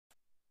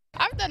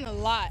I've done a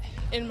lot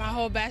in my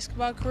whole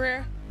basketball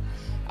career.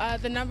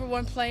 The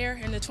 #1 player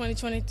in the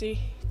 2023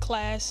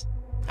 class.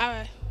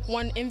 I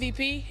won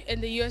MVP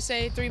in the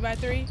USA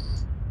 3x3.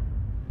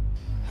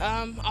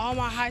 All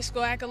my high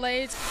school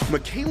accolades.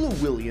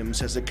 Mikaylah Williams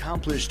has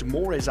accomplished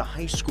more as a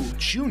high school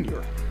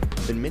junior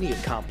than many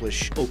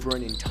accomplish over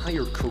an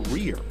entire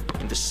career.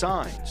 And the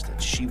signs that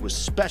she was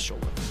special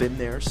have been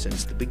there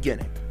since the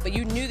beginning. But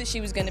you knew that she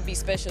was going to be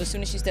special as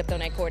soon as she stepped on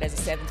that court as a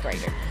 7th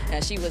grader.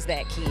 She was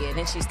that kid,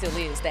 and she still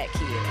is that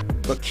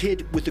kid. A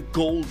kid with a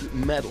gold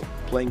medal.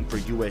 Playing for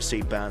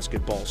USA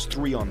Basketball's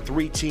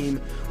 3-on-3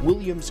 team,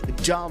 Williams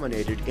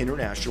dominated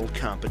international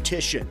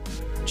competition.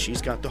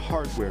 She's got the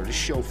hardware to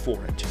show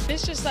for it.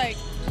 It's just like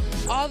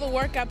all the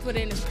work I put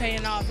in is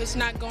paying off. It's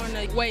not going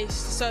to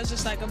waste. So it's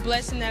just like a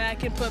blessing that I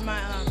can put my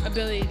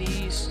ability to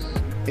use.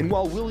 And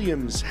while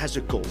Williams has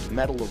a gold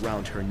medal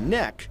around her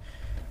neck,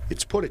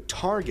 it's put a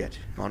target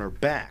on her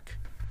back.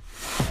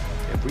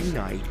 Every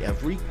night,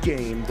 every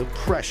game, the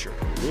pressure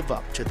to live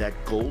up to that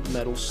gold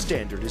medal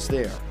standard is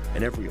there.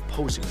 And every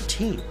opposing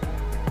team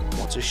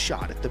wants a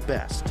shot at the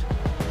best.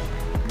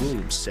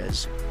 Williams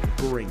says,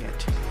 bring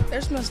it.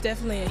 There's most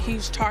definitely a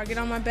huge target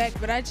on my back,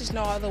 but I just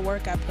know all the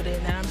work I put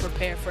in, that I'm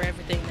prepared for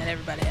everything that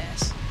everybody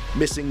has.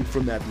 Missing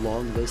from that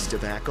long list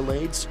of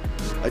accolades,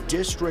 a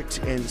district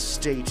and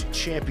state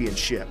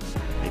championship.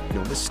 Make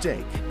no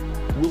mistake,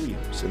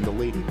 Williams and the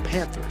Lady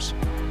Panthers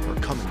are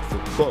coming for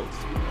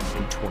both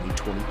in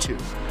 2022.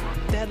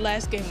 That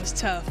last game was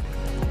tough.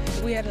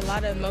 We had a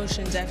lot of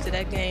emotions after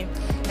that game,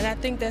 and I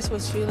think that's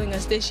what's fueling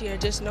us this year,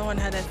 just knowing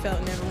how that felt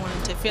and never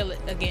wanting to feel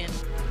it again.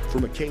 For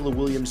Mikaylah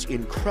Williams'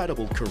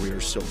 incredible career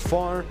so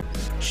far,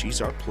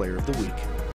 she's our Player of the Week.